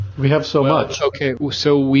We have so much. Okay,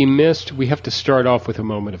 so we have to start off with a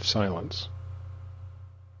moment of silence.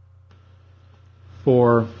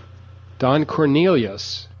 For Don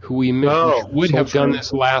Cornelius, who we would have done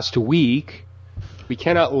this last week. We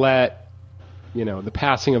cannot let, the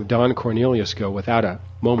passing of Don Cornelius go without a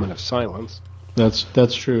moment of silence.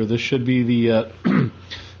 That's true. This should be the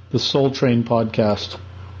the Soul Train podcast.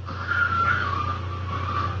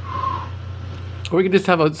 Or we could just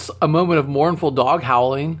have a moment of mournful dog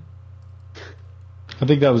howling. I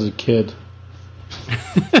think that was a kid.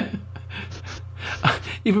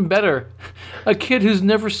 Even better, a kid who's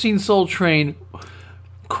never seen Soul Train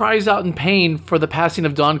cries out in pain for the passing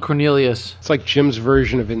of Don Cornelius. It's like Jim's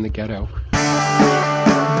version of In the Ghetto.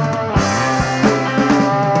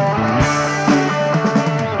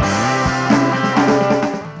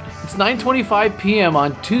 It's 9:25 p.m.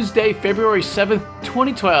 on Tuesday, February 7th,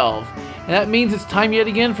 2012. And that means it's time yet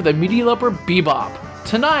again for the Meaty Loper Bebop.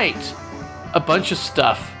 Tonight, a bunch of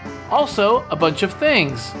stuff. Also, a bunch of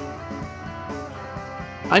things.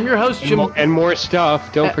 I'm your host, Jim. And more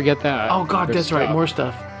stuff. Don't forget that. Oh, God, that's right. More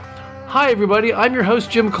stuff. Hi, everybody. I'm your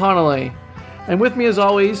host, Jim Connolly. And with me, as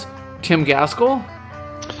always, Tim Gaskell.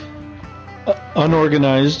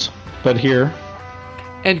 Unorganized, but here.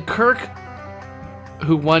 And Kirk,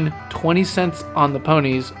 who won 20 cents on the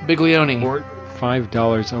ponies, Biglione.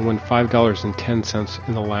 $5. I won $5.10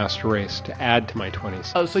 in the last race to add to my 20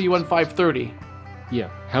 cents. Oh, so you won $5.30. Yeah.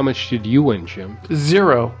 How much did you win, Jim?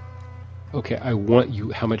 0. Okay, I want you.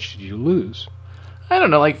 How much did you lose? I don't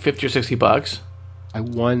know, like 50 or 60 bucks. I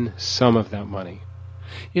won some of that money.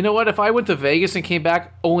 You know what? If I went to Vegas and came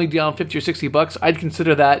back only down 50 or 60 bucks, I'd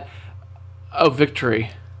consider that a victory.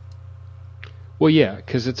 Well, yeah,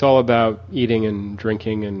 because it's all about eating and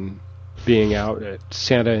drinking and being out at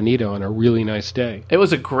Santa Anita on a really nice day. It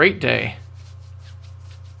was a great day.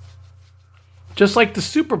 Just like the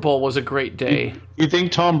Super Bowl was a great day. You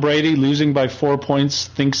think Tom Brady losing by 4 points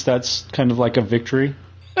thinks that's kind of like a victory?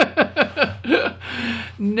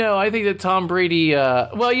 No, I think that Tom Brady...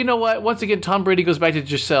 well, you know what? Once again, Tom Brady goes back to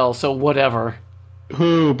Giselle, so whatever.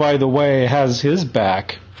 Who, by the way, has his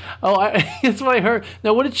back. Oh, that's what I heard.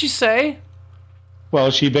 Now, what did she say?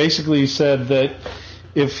 Well, she basically said that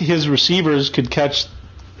if his receivers could catch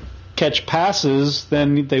passes,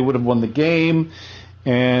 then they would have won the game,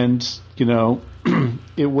 and he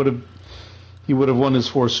would have won his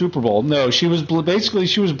fourth Super Bowl. No, she was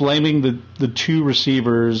blaming the two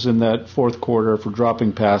receivers in that fourth quarter for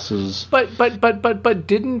dropping passes. But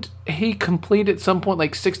didn't he complete at some point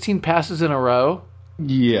like 16 passes in a row?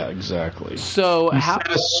 Yeah, exactly. So he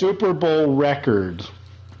set a Super Bowl record,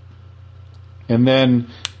 and then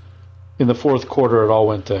in the fourth quarter, it all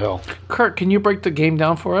went to hell. Kurt, can you break the game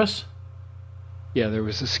down for us? Yeah, there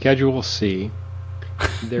was a Schedule C.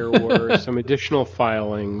 There were some additional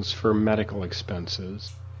filings for medical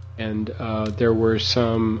expenses, and there were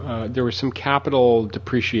some capital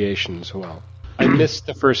depreciation as well. I missed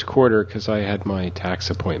the first quarter because I had my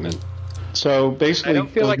tax appointment. So basically, I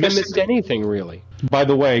don't feel like I missed anything really. By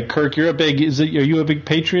the way, Kirk, are you a big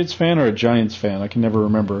Patriots fan or a Giants fan? I can never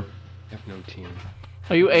remember. I have no team.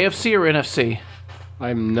 Are you AFC or NFC?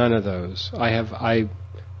 I'm none of those.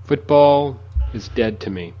 Football is dead to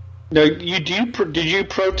me. No, did you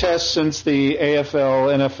protest since the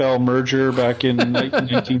AFL NFL merger back in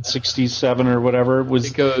 1967 or whatever?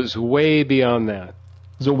 It goes way beyond that.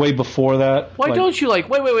 Is it way before that? Why don't you like?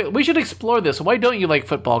 Wait. We should explore this. Why don't you like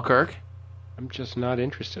football, Kirk? I'm just not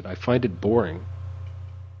interested. I find it boring.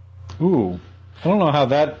 Ooh, I don't know how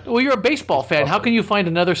that. Well, you're a baseball fan. How can you find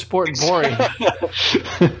another sport boring?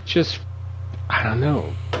 I don't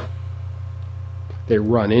know. They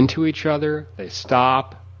run into each other. They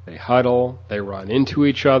stop. They huddle, they run into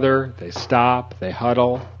each other, they stop, they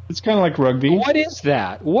huddle. It's kind of like rugby. What is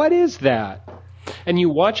that? And you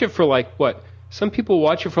watch it for what? Some people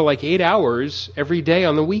watch it for 8 hours every day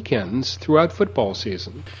on the weekends throughout football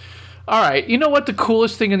season. All right, you know what the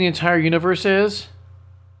coolest thing in the entire universe is?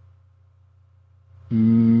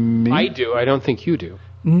 Me? I do, I don't think you do.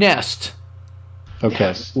 Nest. Okay.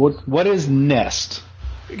 Yes. What is Nest?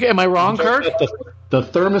 Okay, am I wrong, Kirk? The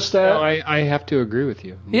thermostat? No, I have to agree with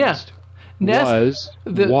you. Nest was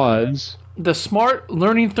the smart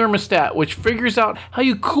learning thermostat, which figures out how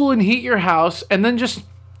you cool and heat your house and then just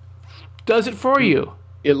does it for you.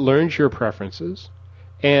 It learns your preferences,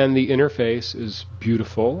 and the interface is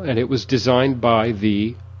beautiful, and it was designed by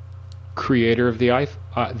the creator of the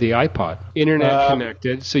iPod. Internet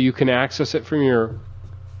connected, so you can access it from your,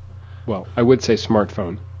 I would say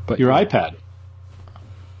smartphone. But your iPad.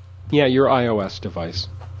 Yeah, your iOS device,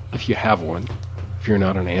 if you have one, if you're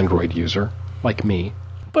not an Android user, like me.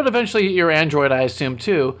 But eventually your Android, I assume,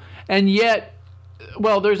 too. And yet,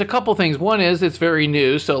 well, there's a couple things. One is it's very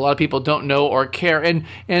new, so a lot of people don't know or care. And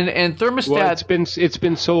thermostat. Well, it's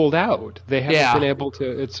been sold out. They haven't been able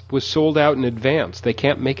to. It was sold out in advance. They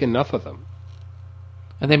can't make enough of them.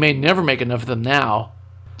 And they may never make enough of them now.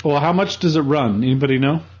 Well, how much does it run? Anybody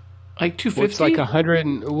know? Like $250. Well, it's like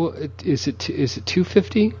 100. Is it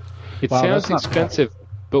 $250? It sounds expensive,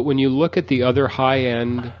 but when you look at the other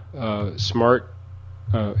high-end smart,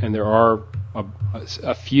 and there are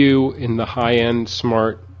a few in the high-end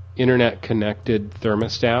smart internet-connected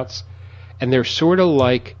thermostats, and they're sort of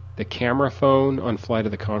like the camera phone on Flight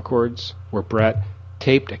of the Conchords, where Brett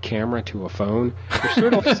taped a camera to a phone.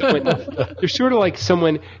 They're sort of like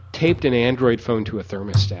someone taped an Android phone to a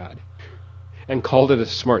thermostat and called it a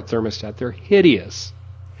smart thermostat. They're hideous.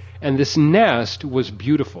 And this Nest was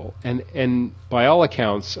beautiful. And by all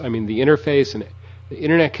accounts, I mean, the interface and the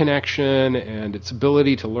internet connection and its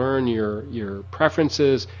ability to learn your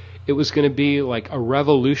preferences, it was going to be like a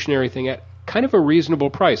revolutionary thing at kind of a reasonable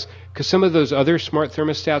price. Because some of those other smart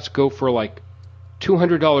thermostats go for like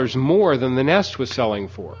 $200 more than the Nest was selling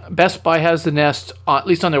for. Best Buy has the Nest, at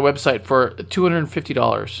least on their website, for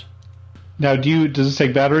 $250. Now, does it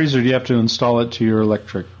take batteries, or do you have to install it to your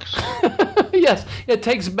electrics? Yes, it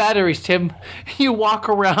takes batteries, Tim. You walk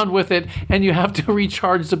around with it, and you have to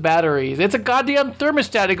recharge the batteries. It's a goddamn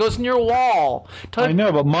thermostat. It goes in your wall. I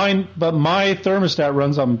know, but my thermostat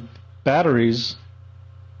runs on batteries.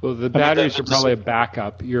 Well, the batteries are probably a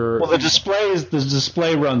backup. The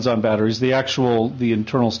display runs on batteries. The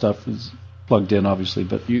internal stuff is plugged in, obviously.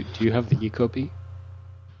 But do you have the Ecobee?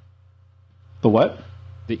 The what?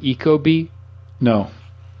 The Ecobee? No.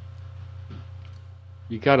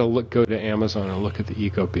 You got to go to Amazon and look at the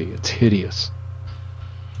Ecobee. It's hideous.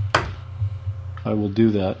 I will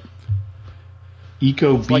do that.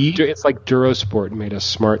 Ecobee? It's like Durosport made a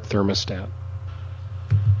smart thermostat.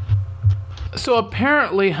 So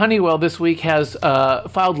apparently Honeywell this week has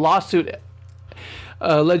filed lawsuit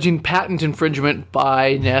alleging patent infringement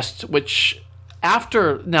by Nest, which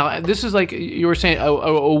now this is like you were saying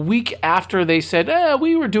a week after they said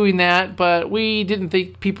we were doing that, but we didn't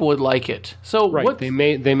think people would like it. So right, they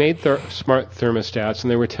made smart thermostats,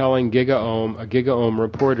 and they were telling a GigaOM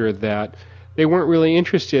reporter that they weren't really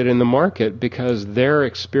interested in the market because their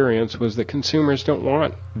experience was that consumers don't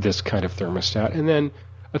want this kind of thermostat. And then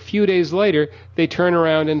a few days later, they turn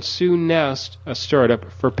around and sue Nest, a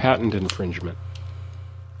startup, for patent infringement.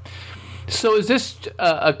 So is this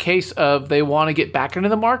a case of they want to get back into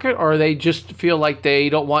the market, or they just feel like they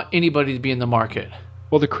don't want anybody to be in the market?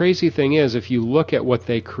 Well, the crazy thing is, if you look at what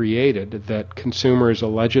they created that consumers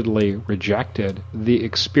allegedly rejected, the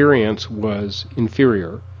experience was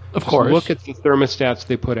inferior. Of course. So look at the thermostats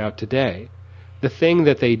they put out today. The thing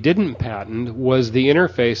that they didn't patent was the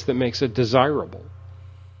interface that makes it desirable.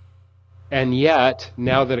 And yet,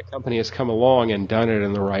 now that a company has come along and done it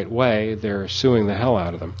in the right way, they're suing the hell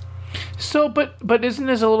out of them. So, but isn't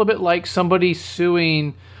this a little bit like somebody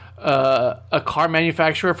suing a car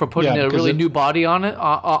manufacturer for putting a really new body on it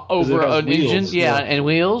over an engine? Yeah, and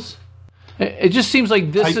wheels. It just seems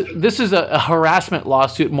like this is a harassment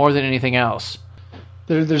lawsuit more than anything else.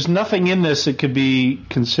 There's nothing in this that could be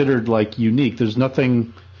considered like unique. There's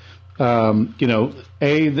nothing, it's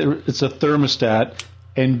a thermostat,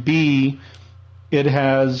 and B, it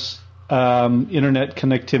has internet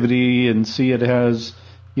connectivity, and C, it has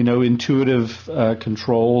intuitive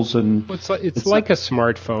controls, and it's like a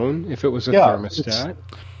smartphone if it was a thermostat.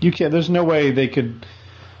 There's no way they could.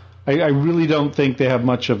 I really don't think they have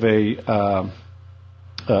much of a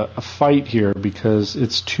fight here because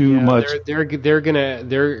it's too much. They're going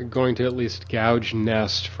to at least gouge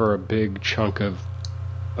Nest for a big chunk of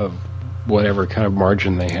whatever kind of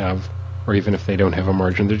margin they have, or even if they don't have a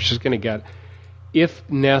margin, they're just going to get. If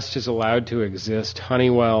Nest is allowed to exist,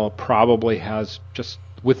 Honeywell probably has, just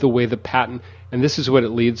with the way the patent, and this is what it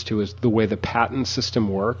leads to, is the way the patent system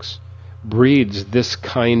works, breeds this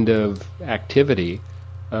kind of activity.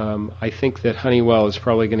 I think that Honeywell is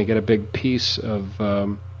probably going to get a big piece of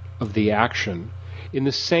the action, in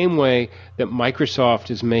the same way that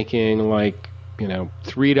Microsoft is making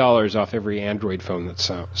 $3 off every Android phone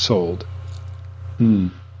that's sold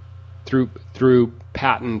through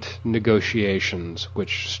patent negotiations,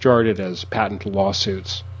 which started as patent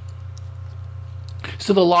lawsuits.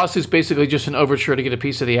 So the lawsuit's basically just an overture to get a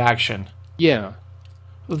piece of the action. Yeah.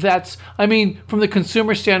 From the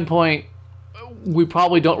consumer standpoint, we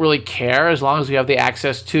probably don't really care as long as we have the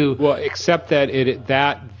access to. Well, except that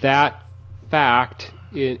that fact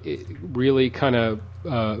it really kind of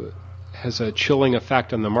has a chilling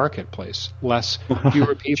effect on the marketplace.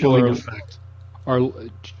 Fewer people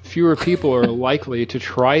fewer people are likely to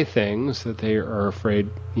try things that they are afraid,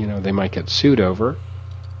 they might get sued over.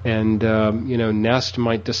 And, Nest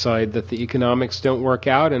might decide that the economics don't work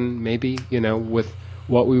out, and maybe, with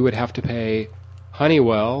what we would have to pay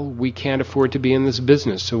Honeywell, we can't afford to be in this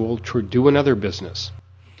business, so we'll do another business.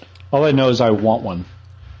 All I know is I want one.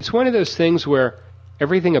 It's one of those things where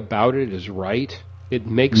everything about it is right. It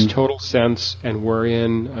makes total sense, and we're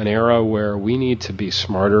in an era where we need to be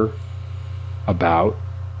smarter about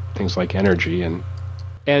things like energy, and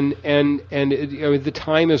the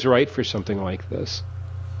time is right for something like this.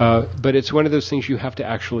 But it's one of those things you have to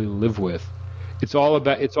actually live with. It's all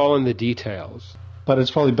in the details. But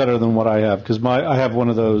it's probably better than what I have, because I have one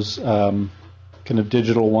of those kind of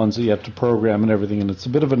digital ones that you have to program and everything, and it's a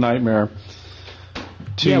bit of a nightmare.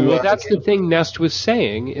 That's the thing Nest was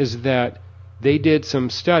saying, is that they did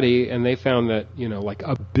some study and they found that, like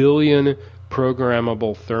 1 billion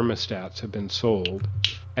programmable thermostats have been sold,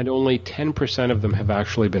 and only 10% of them have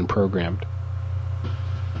actually been programmed.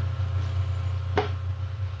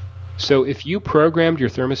 So if you programmed your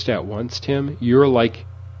thermostat once, Tim, you're like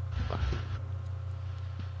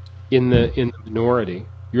in the minority.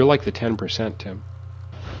 You're like the 10%, Tim.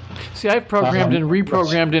 See, I've programmed and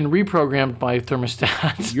reprogrammed my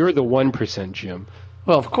thermostat. You're the 1%, Jim.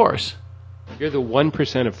 Well, of course. You're the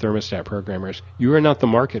 1% of thermostat programmers. You are not the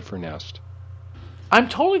market for Nest. I'm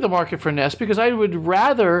totally the market for Nest, because I would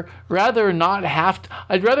rather not have to.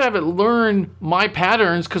 I'd rather have it learn my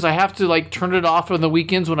patterns, because I have to turn it off on the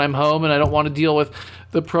weekends when I'm home, and I don't want to deal with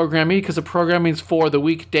the programming, because the programming's for the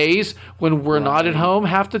weekdays when we're not at home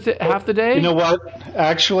half the day. You know what?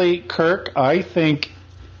 Actually, Kirk, I think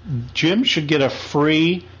Jim should get a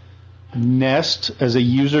free Nest as a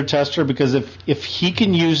user tester, because if he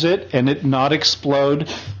can use it and it not explode,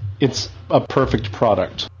 it's a perfect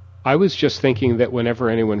product. I was just thinking that whenever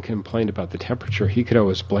anyone complained about the temperature, he could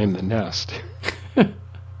always blame the Nest. It's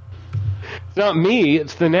not me,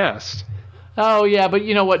 it's the Nest. Oh, yeah, but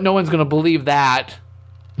you know what? No one's going to believe that.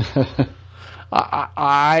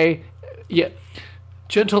 Yeah.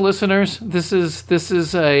 Gentle listeners, this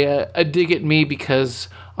is a dig at me, because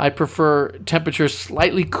I prefer temperatures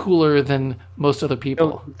slightly cooler than most other people.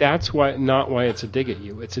 No, that's not why it's a dig at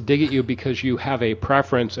you. It's a dig at you because you have a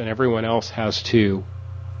preference and everyone else has to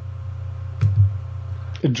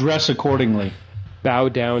dress accordingly. Bow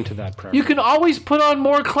down to that preference. You can always put on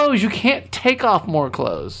more clothes. You can't take off more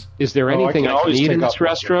clothes. Is there anything I can eat in this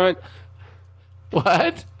restaurant?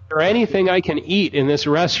 What? Is there anything I can eat in this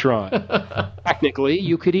restaurant? Technically,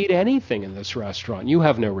 you could eat anything in this restaurant. You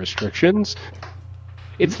have no restrictions.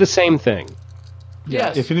 It's the same thing.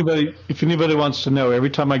 Yes. If anybody wants to know,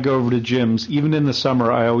 every time I go over to Jim's, even in the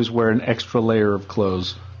summer, I always wear an extra layer of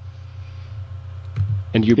clothes.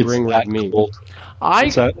 And you bring red meat.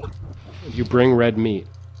 What's that? You bring red meat.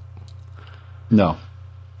 No.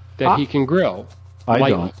 That he can grill. I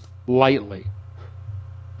don't. Lightly.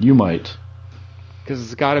 You might. Because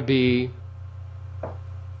it's got to be...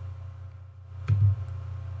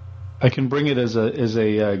 I can bring it as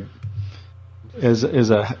a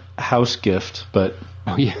house gift, but...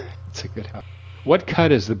 Oh, yeah. It's a good house. What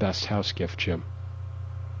cut is the best house gift, Jim?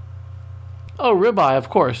 Oh, ribeye, of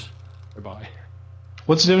course. Ribeye.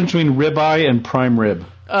 What's the difference between ribeye and prime rib?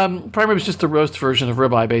 Prime rib is just the roast version of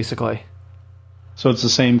ribeye, basically. So it's the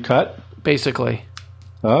same cut? Basically.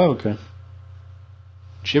 Oh, okay.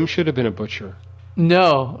 Jim should have been a butcher.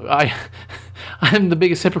 No, I'm the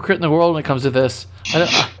biggest hypocrite in the world when it comes to this.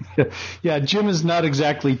 Yeah, Jim is not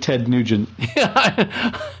exactly Ted Nugent.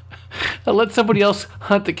 I let somebody else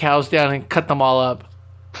hunt the cows down and cut them all up.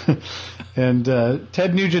 And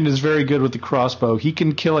Ted Nugent is very good with the crossbow. He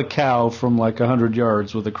can kill a cow from 100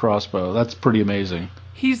 yards with a crossbow. That's pretty amazing.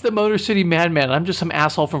 He's the Motor City Madman. I'm just some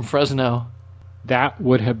asshole from Fresno. That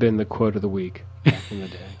would have been the quote of the week back in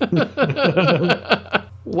the day.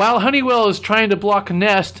 While Honeywell is trying to block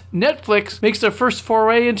Nest, Netflix makes their first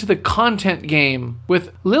foray into the content game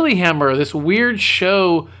with Lilyhammer, this weird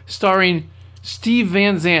show starring Steve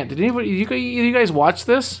Van Zandt. Did you guys watch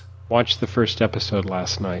this? Watched the first episode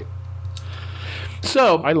last night.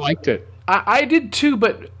 So I liked it. I did too,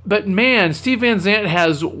 but man, Steve Van Zandt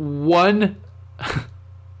has one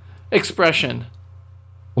expression.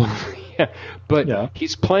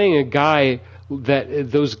 He's playing a guy that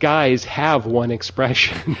those guys have one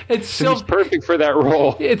expression. He's perfect for that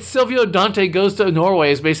role. It's Silvio Dante Goes to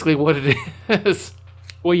Norway is basically what it is.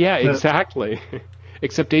 Well, yeah, exactly.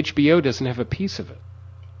 Except HBO doesn't have a piece of it.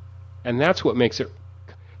 And that's what makes it...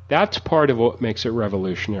 That's part of what makes it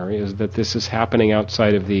revolutionary, is that this is happening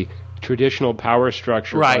outside of the traditional power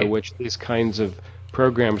structure by which these kinds of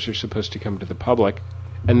programs are supposed to come to the public.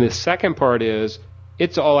 And the second part is,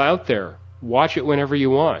 it's all out there. Watch it whenever you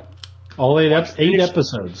want. All eight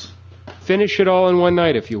episodes. Finish it all in one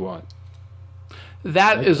night if you want.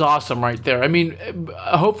 That is awesome right there. I mean,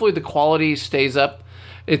 hopefully the quality stays up.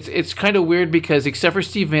 It's kind of weird because except for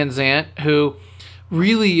Steve Van Zandt, who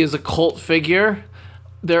really is a cult figure,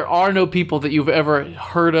 there are no people that you've ever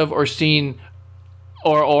heard of or seen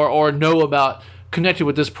or know about connected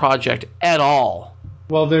with this project at all.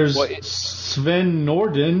 Well, there's Sven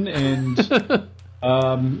Norden and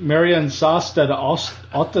Marianne Sastad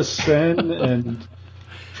Ottesen and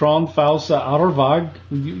Trond Fausa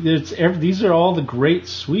Arvag. These are all the great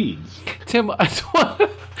Swedes. Tim,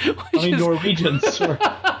 Norwegians. Sorry.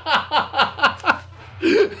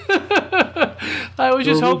 I was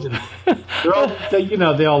just hoping.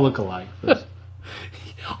 They all look alike.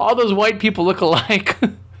 All those white people look alike.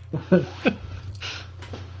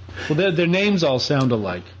 Well, their names all sound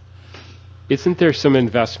alike. Isn't there some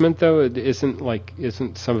investment though?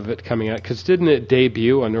 Isn't some of it coming out? Because didn't it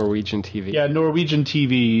debut on Norwegian TV? Yeah, Norwegian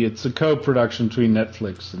TV. It's a co-production between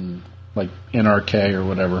Netflix and like NRK or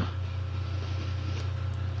whatever.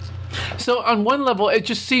 So on one level, it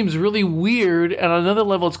just seems really weird, and on another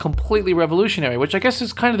level, it's completely revolutionary, which I guess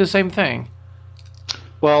is kind of the same thing.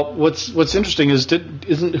 Well, what's interesting is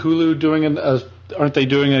isn't Hulu doing aren't they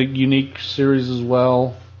doing a unique series as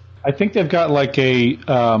well? I think they've got like a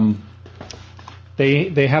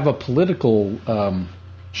they have a political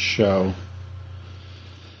show,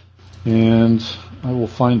 and I will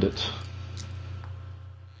find it.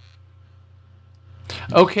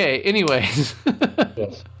 Okay. Anyways.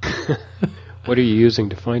 Yes. What are you using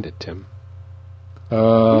to find it, Tim? We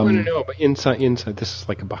want to know, but inside, this is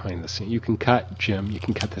like a behind the scenes. You can cut, Jim. You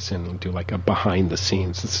can cut this in and do like a behind the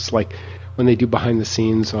scenes. This is like when they do behind the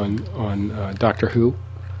scenes on Doctor Who.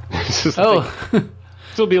 This is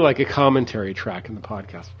this will be like a commentary track in the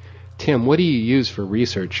podcast. Tim, what do you use for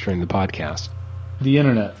research during the podcast? The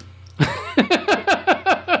internet.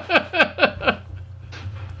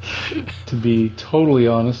 To be totally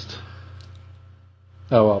honest.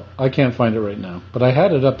 Oh, well, I can't find it right now. But I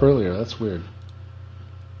had it up earlier. That's weird.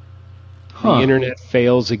 The internet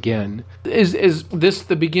fails again. Is this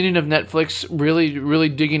the beginning of Netflix really, really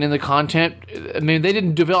digging in the content? I mean, they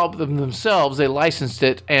didn't develop them themselves. They licensed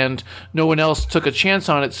it, and no one else took a chance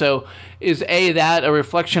on it. So is A, that a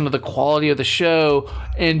reflection of the quality of the show,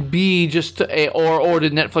 and B, just or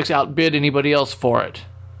did Netflix outbid anybody else for it?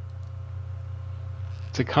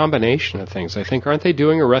 It's a combination of things. I think, aren't they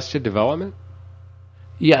doing Arrested Development?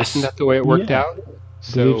 Yes. Isn't that the way it worked out? I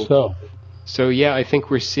believe so. So yeah, I think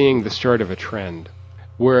we're seeing the start of a trend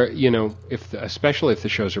where, especially if the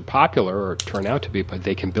shows are popular or turn out to be, but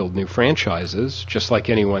they can build new franchises just like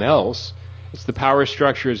anyone else. As the power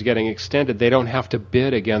structure is getting extended, they don't have to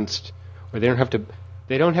bid against, or they don't have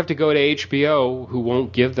to go to HBO, who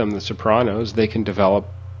won't give them The Sopranos. They can develop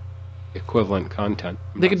equivalent content.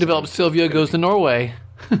 They can develop Sylvia Goes to Norway.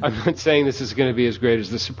 I'm not saying this is going to be as great as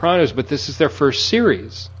The Sopranos, but this is their first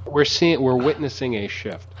series. We're witnessing a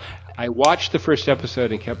shift. I watched the first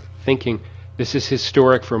episode and kept thinking, this is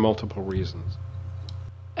historic for multiple reasons.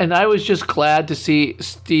 And I was just glad to see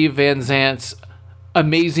Steve Van Zandt's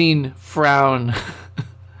amazing frown.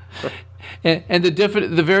 and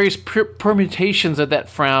the various permutations of that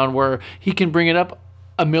frown, where he can bring it up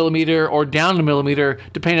a millimeter or down a millimeter,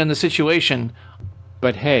 depending on the situation.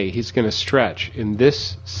 But hey, he's going to stretch. In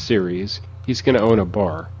this series, he's going to own a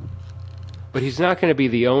bar. But he's not going to be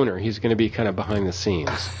the owner. He's going to be kind of behind the scenes.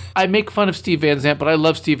 I make fun of Steve Van Zandt, but I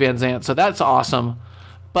love Steve Van Zandt, so that's awesome.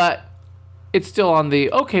 But it's still on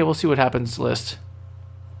the, okay, we'll see what happens list.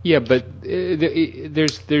 Yeah, but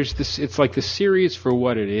there's this. It's like the series for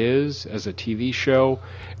what it is as a TV show,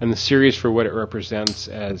 and the series for what it represents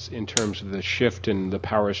as in terms of the shift in the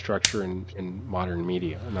power structure in modern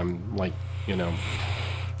media. And I'm like, I'm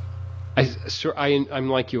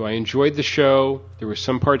like you. I enjoyed the show. There were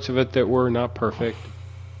some parts of it that were not perfect.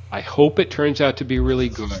 I hope it turns out to be really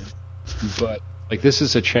good. But this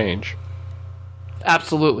is a change.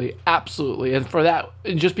 Absolutely, and for that,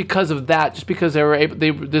 and just because of that, just because they were able,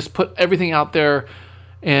 they just put everything out there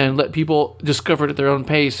and let people discover it at their own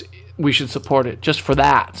pace, we should support it just for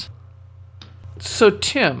that. So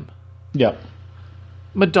Tim, yep,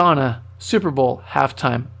 Madonna Super Bowl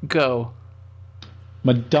halftime, go.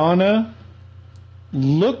 Madonna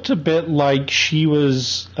looked a bit like she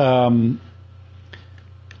was.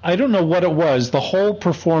 I don't know what it was. The whole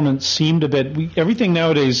performance seemed a bit. Everything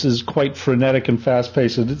nowadays is quite frenetic and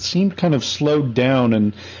fast-paced. It seemed kind of slowed down,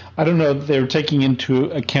 and I don't know if they were taking into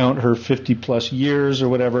account her 50-plus years or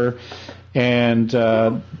whatever, and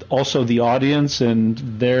also the audience and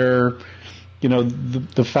their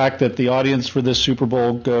the fact that the audience for this Super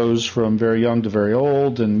Bowl goes from very young to very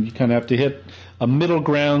old, and you kind of have to hit a middle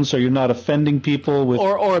ground so you're not offending people with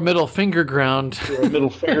or a middle finger ground. Or a middle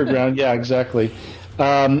finger ground, yeah, exactly.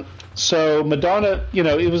 So Madonna,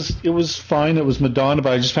 it was fine. It was Madonna,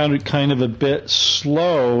 but I just found it kind of a bit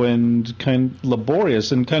slow and kind of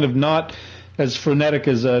laborious and kind of not as frenetic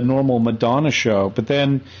as a normal Madonna show. But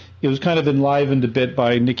then it was kind of enlivened a bit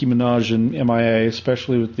by Nicki Minaj and MIA,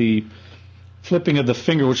 especially with the flipping of the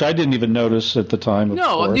finger, which I didn't even notice at the time.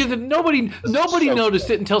 Nobody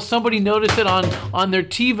noticed it until somebody noticed it on their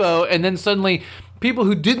TiVo, and then suddenly people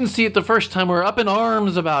who didn't see it the first time were up in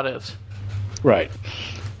arms about it. Right.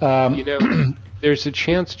 There's a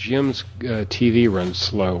chance Jim's TV runs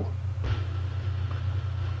slow.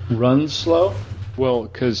 Runs slow? Well,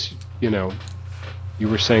 because, you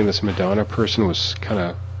were saying this Madonna person was kind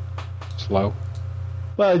of slow.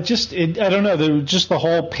 Well, I don't know. Just the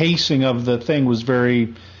whole pacing of the thing was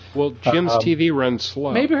very... Well, Jim's TV runs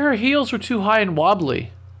slow. Maybe her heels were too high and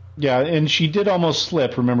wobbly. Yeah, and she did almost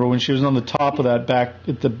slip, remember, when she was on the top of that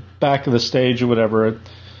at the back of the stage or whatever.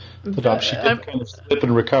 The top, she did kind of slip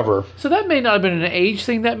and recover. So that may not have been an age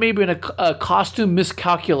thing. That may have been a costume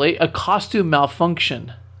a costume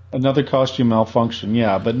malfunction. Another costume malfunction,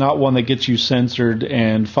 yeah, but not one that gets you censored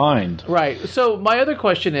and fined. Right. So my other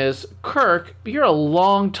question is, Kirk, you're a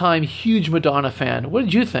long-time huge Madonna fan. What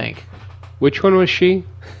did you think? Which one was she?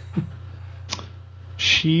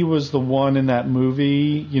 She was the one in that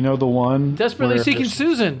movie, the one... Desperately Seeking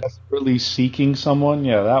Susan. Desperately Seeking Someone?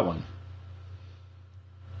 Yeah, that one.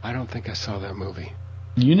 I don't think I saw that movie.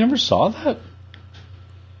 You never saw that?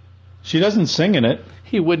 She doesn't sing in it.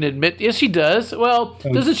 He wouldn't admit. Yes, she does. Well,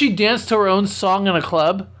 doesn't she dance to her own song in a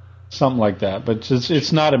club? Something like that, but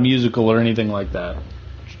it's not a musical or anything like that.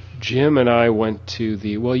 Jim and I went to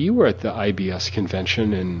you were at the IBS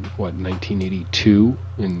convention in, 1982?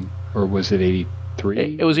 Or was it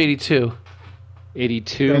 83? It was 82.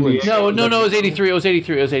 82? No, it was 83. It was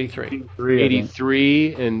 83.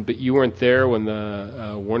 83, but you weren't there when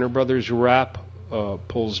the Warner Brothers rep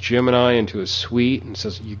pulls Jim and I into a suite and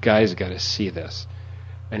says, "You guys got to see this."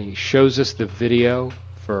 And he shows us the video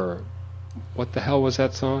for, what the hell was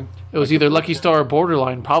that song? It was either Lucky Star or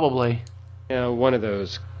Borderline, probably. Yeah, one of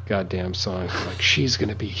those goddamn songs. Like, she's going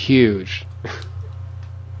to be huge.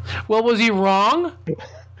 Well, was he wrong?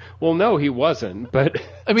 Well, no, he wasn't. But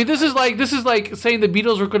I mean, this is like saying the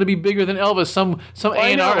Beatles were going to be bigger than Elvis. Some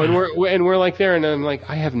A&R, and we're like there, and I'm like,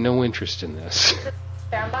 I have no interest in this.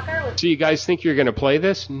 So you guys think you're going to play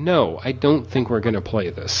this? No, I don't think we're going to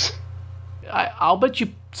play this. I'll bet you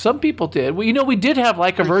some people did. Well, we did have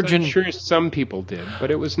Like a Virgin. I'm sure some people did,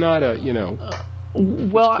 but it was not a,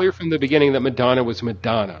 Well, it's clear from the beginning that Madonna was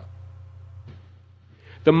Madonna.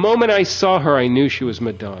 The moment I saw her, I knew she was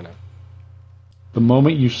Madonna. The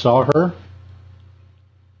moment you saw her?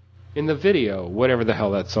 In the video, whatever the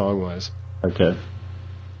hell that song was. Okay.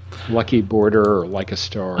 Lucky Border or Like a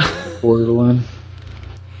Star. Borderline.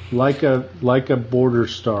 Like a border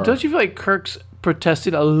star. Don't you feel like Kirk's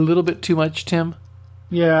protested a little bit too much, Tim?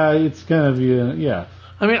 Yeah, it's kind of yeah.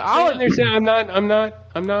 I mean, I'm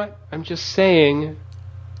just saying.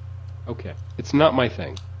 Okay, it's not my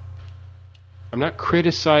thing. I'm not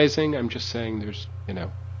criticizing. I'm just saying there's,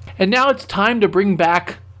 And now it's time to bring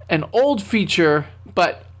back an old feature,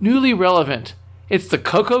 but newly relevant. It's the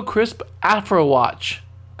Coco Crisp Afro Watch.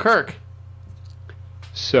 Kirk.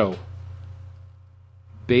 So,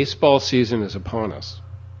 baseball season is upon us.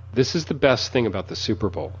 This is the best thing about the Super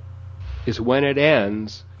Bowl, is when it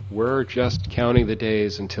ends, we're just counting the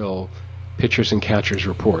days until pitchers and catchers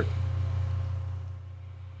report.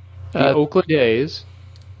 The Oakland A's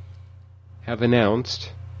have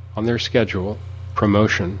announced on their schedule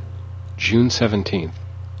promotion June 17th,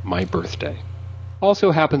 my birthday.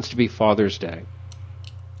 Also happens to be Father's Day.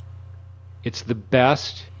 It's the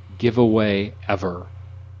best giveaway ever.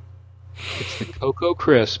 It's the Coco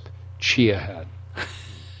Crisp Chia Head.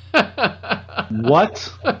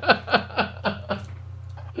 What?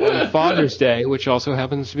 On Father's Day, which also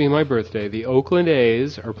happens to be my birthday, the Oakland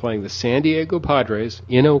A's are playing the San Diego Padres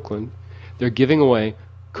in Oakland. They're giving away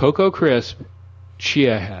Coco Crisp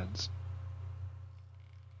Chia Heads.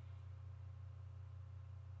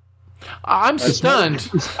 I'm stunned.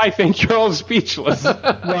 I think you're all speechless.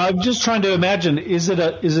 Well, I'm just trying to imagine: is it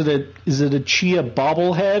a chia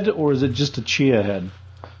bobblehead or is it just a chia head?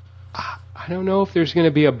 I don't know if there's going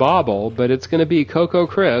to be a bobble, but it's going to be Coco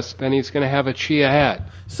Crisp, and he's going to have a chia head.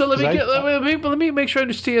 So let me make sure I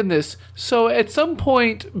understand this. So at some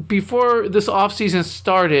point before this offseason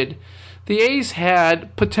started, the A's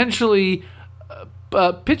had potentially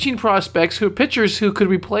pitching prospects who are pitchers who could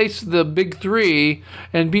replace the big three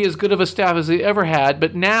and be as good of a staff as they ever had.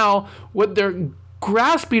 But now what they're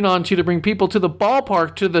grasping onto to bring people to the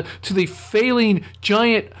ballpark, to the failing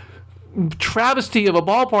giant travesty of a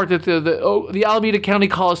ballpark that the Alameda County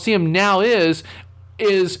Coliseum now is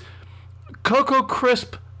Cocoa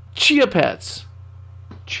Crisp Chia Pets.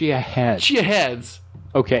 Chia heads. Chia heads.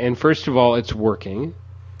 Okay, and first of all, it's working.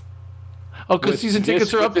 Oh, because season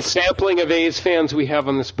tickets are up. The sampling of A's fans we have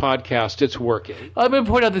on this podcast, it's working. I'm going to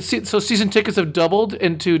point out that season tickets have doubled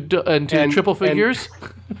into triple figures.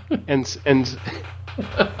 And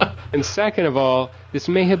second of all, this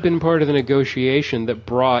may have been part of the negotiation that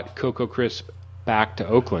brought Cocoa Crisp back to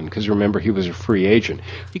Oakland, because remember, he was a free agent.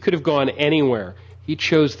 He could have gone anywhere. He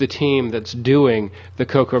chose the team that's doing the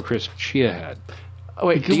Cocoa Crisp Chia Head. Oh,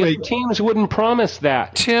 wait, teams wouldn't promise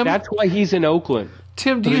that. Tim? That's why he's in Oakland.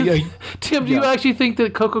 Tim, do you actually think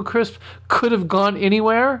that Cocoa Crisp could have gone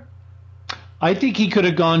anywhere? I think he could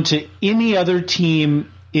have gone to any other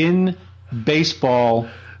team in baseball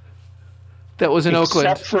that was in Oakland,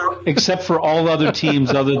 except for all other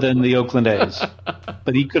teams other than the Oakland A's.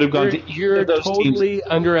 But he could have gone to You're those totally teams.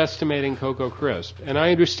 Underestimating Cocoa Crisp, and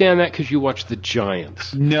I understand that because you watch the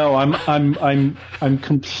Giants. No, I'm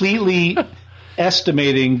completely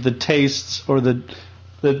estimating the tastes or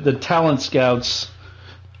the talent scouts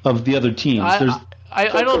of the other teams.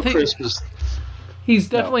 I don't think he's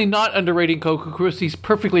definitely not underrating Cocoa Crisp. He's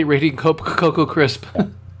perfectly rating Cocoa Crisp.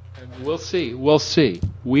 We'll see. We'll see.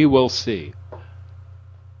 We will see.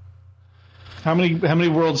 How many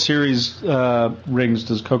World Series rings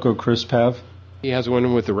does Cocoa Crisp have? He has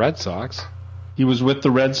one with the Red Sox. He was with the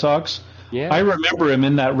Red Sox? Yeah. I remember him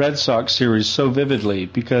in that Red Sox series so vividly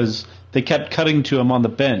because they kept cutting to him on the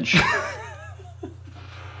bench.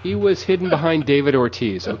 He was hidden behind David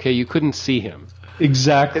Ortiz. Okay, you couldn't see him.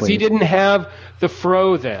 Exactly. Because he didn't have the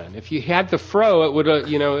fro then. If you had the fro, it would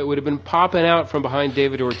have been popping out from behind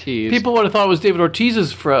David Ortiz. People would have thought it was David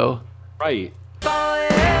Ortiz's fro. Right.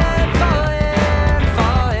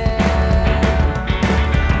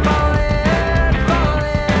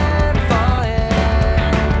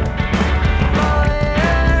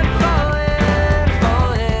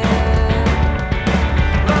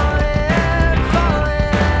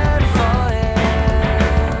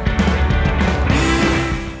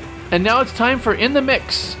 And now it's time for In the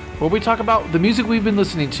Mix, where we talk about the music we've been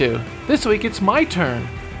listening to. This week it's my turn.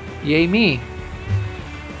 Yay me.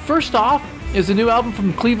 First off is a new album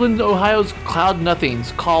from Cleveland, Ohio's Cloud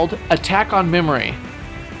Nothings called Attack on Memory.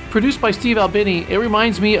 Produced by Steve Albini, it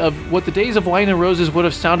reminds me of what the days of Wine and Roses would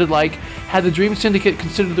have sounded like had the Dream Syndicate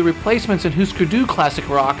considered the replacements in Husker Du classic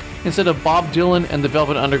rock instead of Bob Dylan and the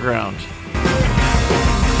Velvet Underground.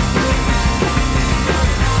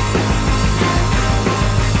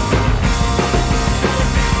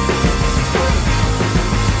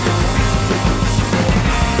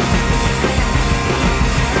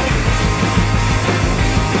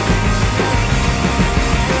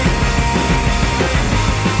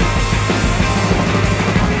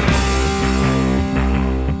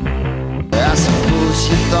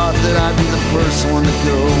 One to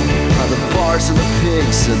go. Are the bars and the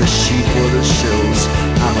pigs, or the sheep or the shows?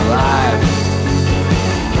 I'm alive,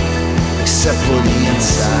 except for the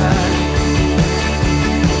inside.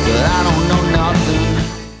 But I don't know nothing.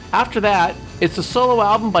 After that, it's a solo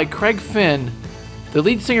album by Craig Finn, the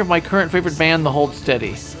lead singer of my current favorite band, The Hold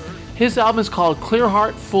Steady. His album is called Clear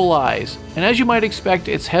Heart, Full Eyes, and as you might expect,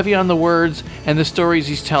 it's heavy on the words and the stories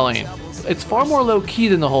he's telling. It's far more low-key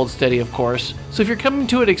than The Hold Steady, of course, so if you're coming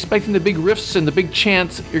to it expecting the big riffs and the big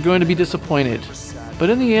chants, you're going to be disappointed.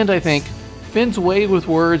 But in the end, I think, Finn's way with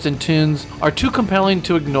words and tunes are too compelling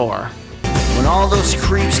to ignore. When all those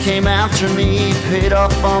creeps came after me, paid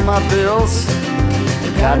off all my bills,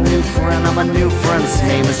 got a new friend, and my new friend's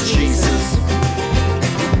name is Jesus.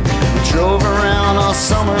 We drove around all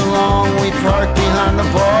summer long, we parked behind the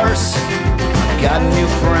bars, got a new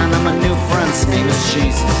friend, and my new friend's name is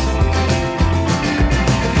Jesus.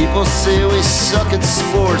 People say we suck at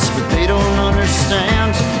sports, but they don't understand.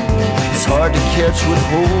 It's hard to catch what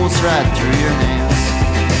holes right through your hands.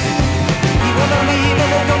 You wanna leave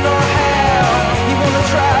and you don't know how. You wanna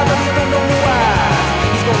try but you don't know why.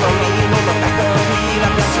 He's gonna lean on the back of me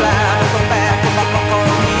like a slide on the back of my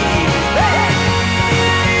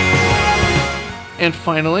And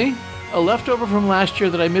finally, a leftover from last year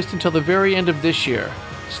that I missed until the very end of this year.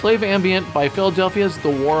 Slave Ambient by Philadelphia's The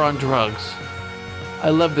War on Drugs. I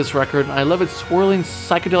love this record, and I love its swirling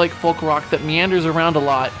psychedelic folk rock that meanders around a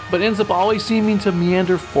lot, but ends up always seeming to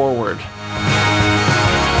meander forward.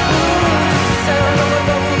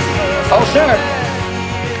 Oh, sir!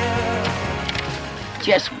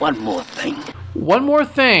 Just one more thing. One more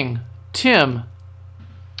thing. Tim.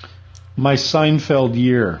 My Seinfeld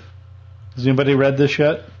Year. Has anybody read this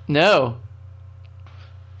yet? No.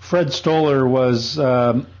 Fred Stoller was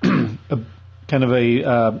an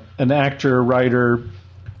actor, writer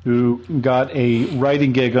who got a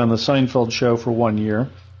writing gig on the Seinfeld show for 1 year.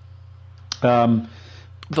 The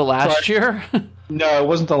last year? No, it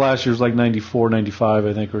wasn't the last year. It was like 94, 95,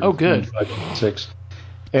 I think. Or oh, good. 95, 96.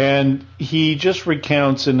 And he just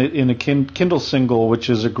recounts in a Kindle single, which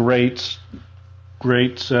is a great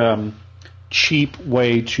cheap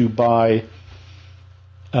way to buy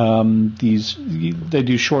these. They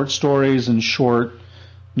do short stories and short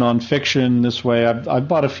nonfiction this way. I've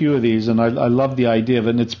bought a few of these, and I love the idea of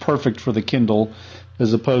it, and it's perfect for the Kindle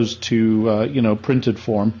as opposed to printed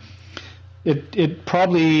form. It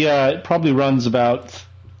probably runs about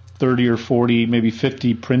 30 or 40, maybe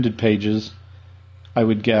 50 printed pages, I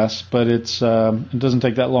would guess, but it doesn't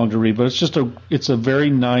take that long to read. But it's a very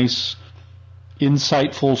nice,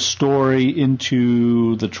 insightful story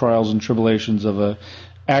into the trials and tribulations of a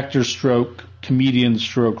actor stroke comedian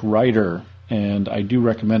stroke writer, and I do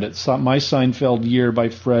recommend it. My Seinfeld Year by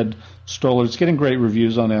Fred Stoller. It's getting great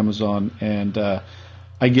reviews on Amazon, and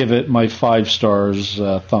I give it my 5 stars,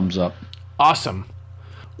 thumbs up. Awesome.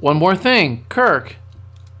 One more thing, Kirk.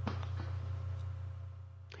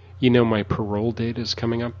 You know my parole date is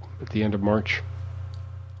coming up at the end of March.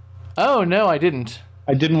 Oh, no, I didn't.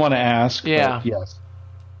 I didn't want to ask, yeah. But yes.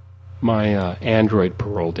 My Android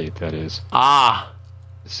parole date, that is. Ah.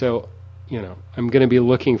 So, I'm going to be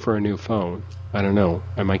looking for a new phone. I don't know.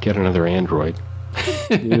 I might get another Android.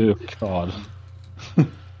 Oh, God.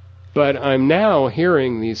 But I'm now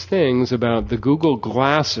hearing these things about the Google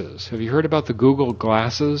Glasses. Have you heard about the Google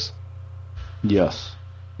Glasses? Yes.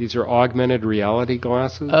 These are augmented reality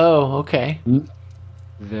glasses. Oh, okay.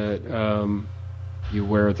 That you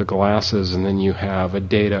wear the glasses and then you have a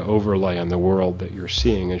data overlay on the world that you're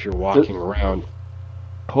seeing as you're walking around.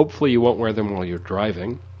 Hopefully you won't wear them while you're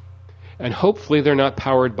driving. And hopefully they're not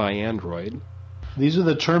powered by Android. These are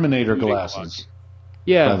the Terminator glasses.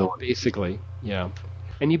 Yeah, basically. Yeah.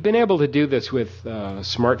 And you've been able to do this with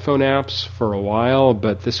smartphone apps for a while,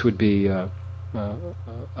 but this would be a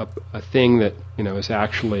thing that is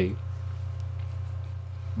actually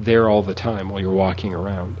there all the time while you're walking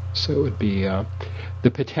around. So it would be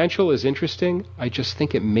the potential is interesting. I just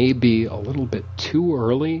think it may be a little bit too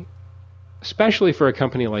early, especially for a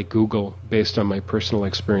company like Google, based on my personal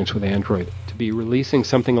experience with Android, to be releasing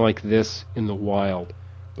something like this in the wild.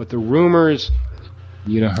 But the rumors.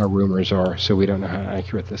 You know how rumors are, so we don't know how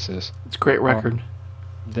accurate this is. It's a great record.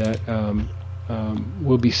 That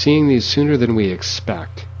we'll be seeing these sooner than we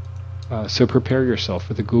expect. So prepare yourself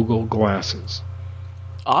for the Google Glasses.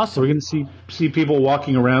 Awesome. We're going to see people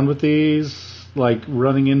walking around with these, like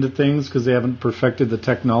running into things because they haven't perfected the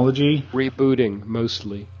technology. Rebooting,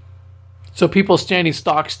 mostly. So people standing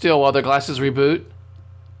stock still while their glasses reboot?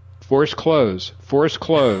 Force close.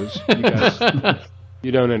 You guys.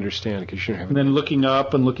 You don't understand because you don't have. And then looking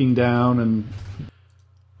up and looking down and.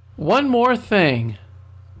 One more thing.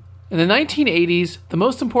 In the 1980s, the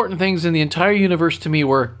most important things in the entire universe to me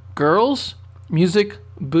were girls, music,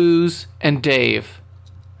 booze, and Dave.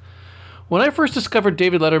 When I first discovered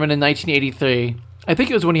David Letterman in 1983, I think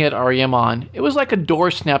it was when he had REM on, it was like a door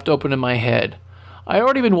snapped open in my head. I had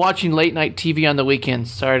already been watching late night TV on the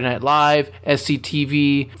weekends, Saturday Night Live,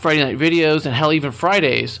 SCTV, Friday Night Videos, and hell, even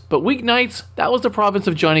Fridays. But weeknights, that was the province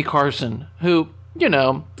of Johnny Carson, who,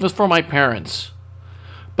 was for my parents.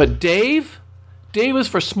 But Dave was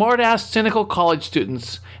for smart-ass, cynical college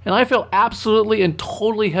students, and I fell absolutely and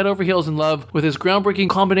totally head over heels in love with his groundbreaking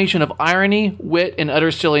combination of irony, wit, and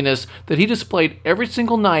utter silliness that he displayed every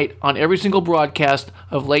single night on every single broadcast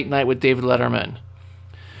of Late Night with David Letterman.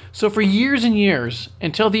 So for years and years,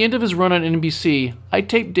 until the end of his run on NBC, I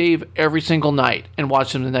taped Dave every single night and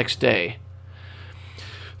watched him the next day.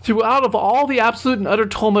 Throughout of all the absolute and utter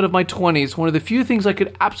tumult of my 20s, one of the few things I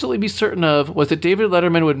could absolutely be certain of was that David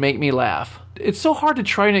Letterman would make me laugh. It's so hard to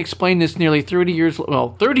try and explain this nearly 30 years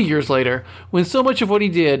later, when so much of what he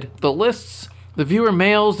did, the lists, the viewer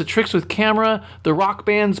mails, the tricks with camera, the rock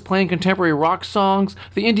bands playing contemporary rock songs,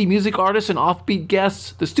 the indie music artists and offbeat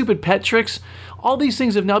guests, the stupid pet tricks, all these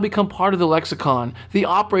things have now become part of the lexicon, the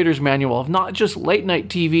operator's manual of not just late night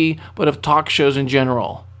TV, but of talk shows in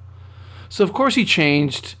general. So of course he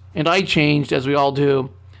changed, and I changed, as we all do.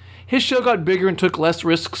 His show got bigger and took less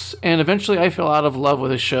risks, and eventually I fell out of love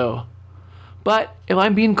with his show. But if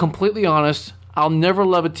I'm being completely honest, I'll never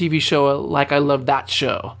love a TV show like I love that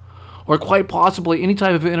show, or quite possibly any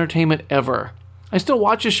type of entertainment ever. I still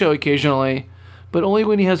watch his show occasionally, but only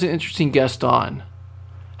when he has an interesting guest on.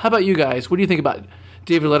 How about you guys? What do you think about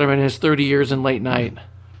David Letterman and his 30 years in late night?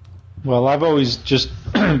 Well, I've always just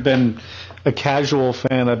been a casual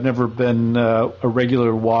fan. I've never been a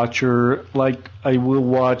regular watcher. Like, I will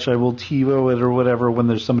TiVo it or whatever when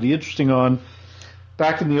there's somebody interesting on.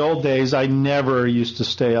 Back in the old days, I never used to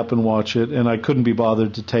stay up and watch it, and I couldn't be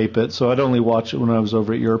bothered to tape it, so I'd only watch it when I was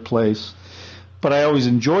over at your place. But I always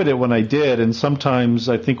enjoyed it when I did, and sometimes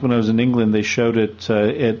I think when I was in England, they showed it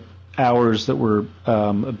at hours that were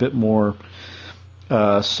a bit more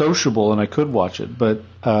sociable, and I could watch it. But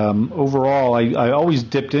overall, I always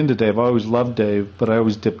dipped into Dave. I always loved Dave, but I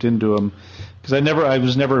always dipped into him because I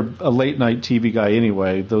was never a late night TV guy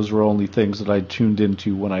anyway. Those were only things that I tuned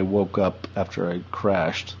into when I woke up after I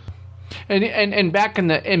crashed. And back in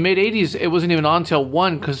the mid '80s, it wasn't even on till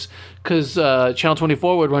 1 because Channel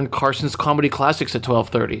 24 would run Carson's Comedy Classics at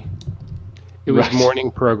 12:30. It was morning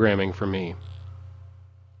programming for me.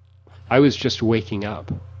 I was just waking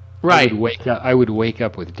up. Right. I would wake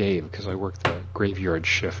up with Dave because I worked the graveyard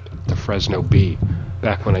shift at the Fresno Bee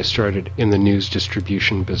back when I started in the news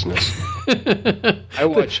distribution business. I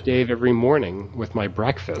watched Dave every morning with my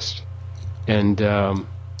breakfast, and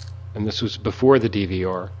this was before the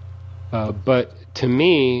DVR. But to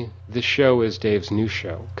me, this show is Dave's new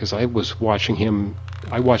show because I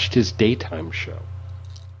watched his daytime show.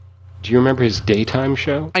 Do you remember his daytime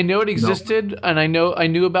show? I know it existed, and I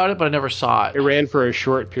knew about it, but I never saw it. It ran for a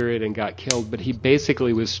short period and got killed, but he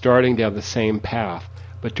basically was starting down the same path,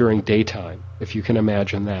 but during daytime, if you can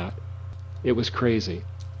imagine that. It was crazy.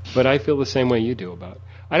 But I feel the same way you do about it.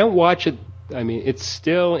 I don't watch it. I mean, it's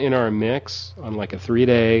still in our mix on like a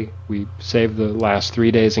 3-day. We save the last 3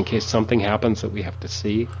 days in case something happens that we have to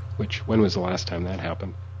see, which when was the last time that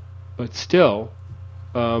happened? But still,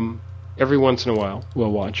 every once in a while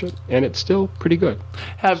we'll watch it, and it's still pretty good.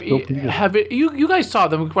 You guys saw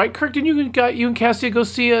them, right, Kirk? Didn't you and Cassie go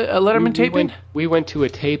see a Letterman taping? We went to a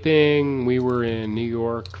taping. We were in New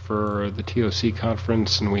York for the TOC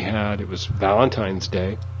conference, and it was Valentine's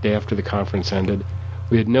Day after the conference ended.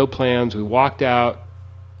 We had no plans. We walked out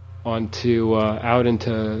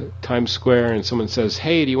into Times Square, and someone says,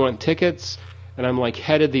 "Hey, do you want tickets?" And I'm like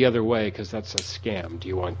headed the other way because that's a scam. Do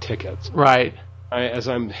you want tickets? Right. As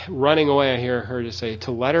I'm running away, I hear her just say,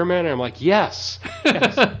 "To Letterman?" And I'm like, yes. We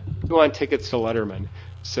want tickets to Letterman.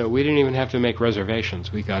 So we didn't even have to make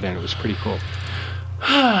reservations. We got in. It was pretty cool.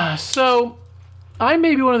 So I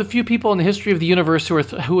may be one of the few people in the history of the universe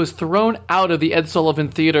who was thrown out of the Ed Sullivan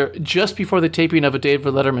Theater just before the taping of a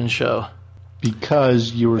David Letterman show.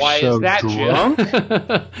 Because you were so drunk?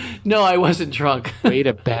 No, I wasn't drunk. Ate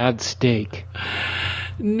a bad steak.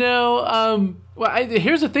 No,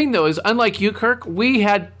 here's the thing though: is unlike you, Kirk, we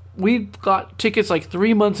got tickets like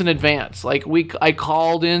 3 months in advance. Like I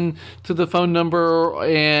called in to the phone number,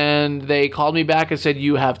 and they called me back and said,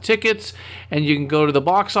 "You have tickets, and you can go to the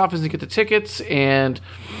box office and get the tickets." And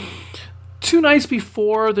 2 nights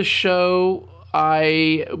before the show,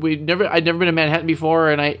 I'd never been to Manhattan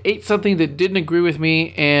before, and I ate something that didn't agree with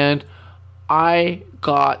me, and I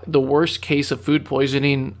got the worst case of food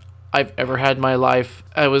poisoning I've ever had in my life.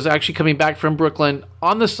 I was actually coming back from Brooklyn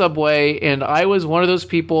on the subway, and I was one of those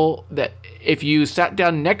people that if you sat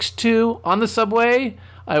down next to on the subway,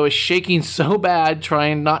 I was shaking so bad,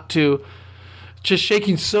 just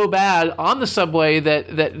shaking so bad on the subway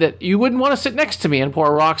that you wouldn't want to sit next to me, and poor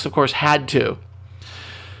Rox, of course, had to.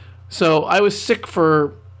 So I was sick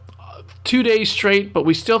for 2 days straight, but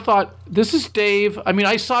we still thought, this is Dave. I mean,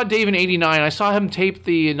 I saw Dave in '89. I saw him tape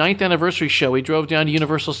the 9th anniversary show. He drove down to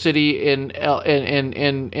Universal City in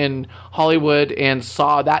Hollywood and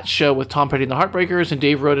saw that show with Tom Petty and the Heartbreakers, and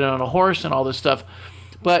Dave rode in on a horse and all this stuff.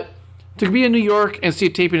 But to be in New York and see a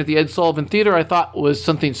taping at the Ed Sullivan Theater, I thought was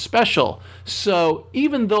something special. So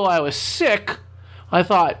even though I was sick, I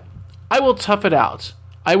thought, I will tough it out.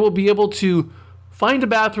 I will be able to find a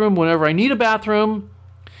bathroom whenever I need a bathroom.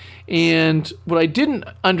 And what I didn't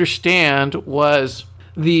understand was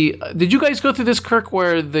did you guys go through this, Kirk,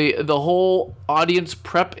 where the whole audience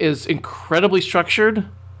prep is incredibly structured?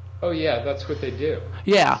 Oh yeah, that's what they do.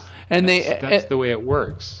 Yeah, and that's the way it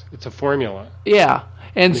works. It's a formula. Yeah,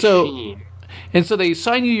 and machine. So they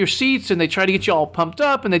assign you your seats, and they try to get you all pumped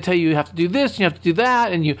up, and they tell you have to do this, and you have to do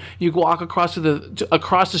that, and you walk across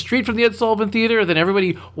across the street from the Ed Sullivan Theater, then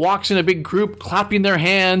everybody walks in a big group, clapping their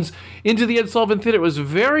hands into the Ed Sullivan Theater. It was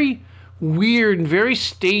very weird and very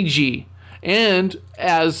stagey. And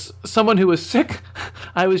as someone who was sick,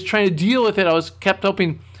 I was trying to deal with it. I was kept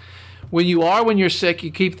hoping, when you're sick,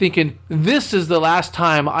 you keep thinking, this is the last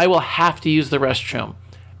time I will have to use the restroom.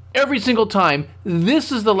 Every single time,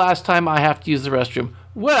 this is the last time I have to use the restroom.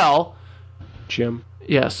 Well, Jim.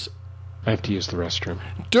 Yes. I have to use the restroom.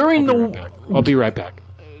 I'll be right back.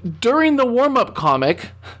 During the warm-up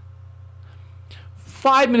comic,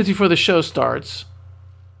 5 minutes before the show starts,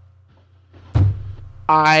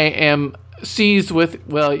 I am seized with,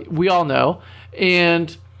 well, we all know,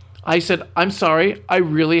 and I said, I'm sorry, I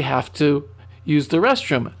really have to use the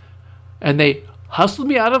restroom. And they hustled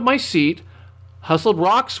me out of my seat, hustled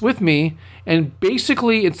Rox with me, and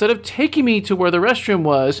basically, instead of taking me to where the restroom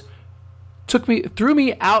was, threw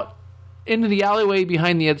me out into the alleyway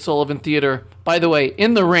behind the Ed Sullivan Theater. By the way,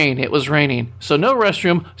 in the rain, it was raining, so no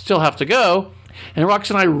restroom, still have to go. And Rox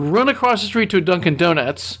and I run across the street to a Dunkin'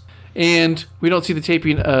 Donuts, and we don't see the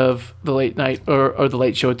taping of the late night or the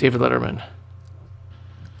late show with David Letterman.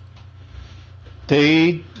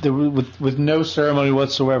 They with no ceremony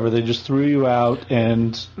whatsoever. They just threw you out,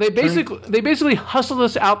 and they basically hustled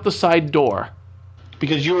us out the side door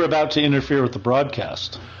because you were about to interfere with the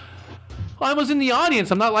broadcast. Well, I was in the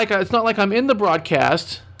audience. It's not like I'm in the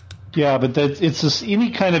broadcast. Yeah, but it's just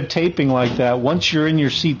any kind of taping like that. Once you're in your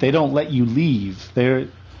seat, they don't let you leave.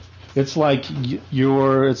 It's like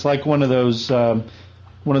one of those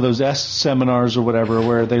S seminars or whatever,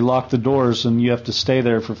 where they lock the doors and you have to stay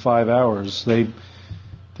there for 5 hours. They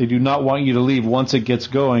do not want you to leave once it gets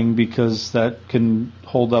going, because that can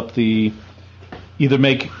hold up either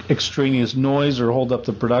make extraneous noise or hold up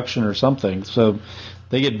the production or something. So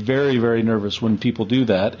they get very, very nervous when people do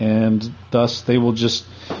that, and thus they will just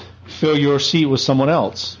fill your seat with someone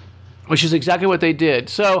else. Which is exactly what they did.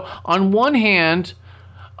 So on one hand,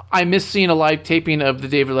 I missed seeing a live taping of the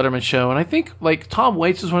David Letterman show, and I think Tom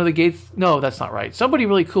Waits was one of the guests. No, that's not right. Somebody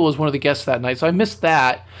really cool was one of the guests that night, so I missed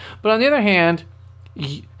that. But on the other hand,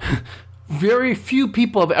 very few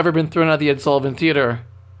people have ever been thrown out of the Ed Sullivan Theater.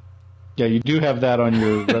 Yeah, you do have that on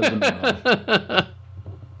your resume.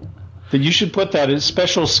 Then you should put that as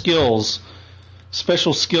special skill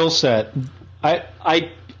set.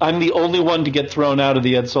 I'm the only one to get thrown out of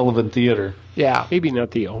the Ed Sullivan Theater. Yeah. Maybe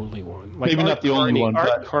not the only one.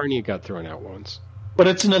 Art Carney got thrown out once. But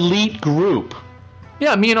it's an elite group.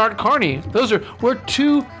 Yeah, me and Art Carney. We're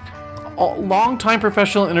two longtime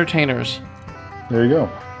professional entertainers. There you go.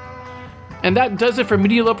 And that does it for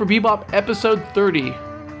Media Loper Bebop episode 30.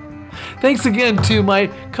 Thanks again to my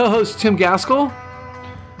co-host Tim Gaskell.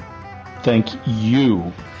 Thank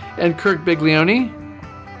you. And Kirk Biglione.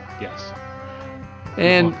 Yes.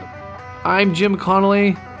 And I'm Jim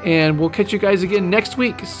Connolly, and we'll catch you guys again next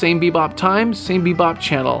week. Same Bebop time, same Bebop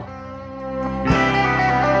channel.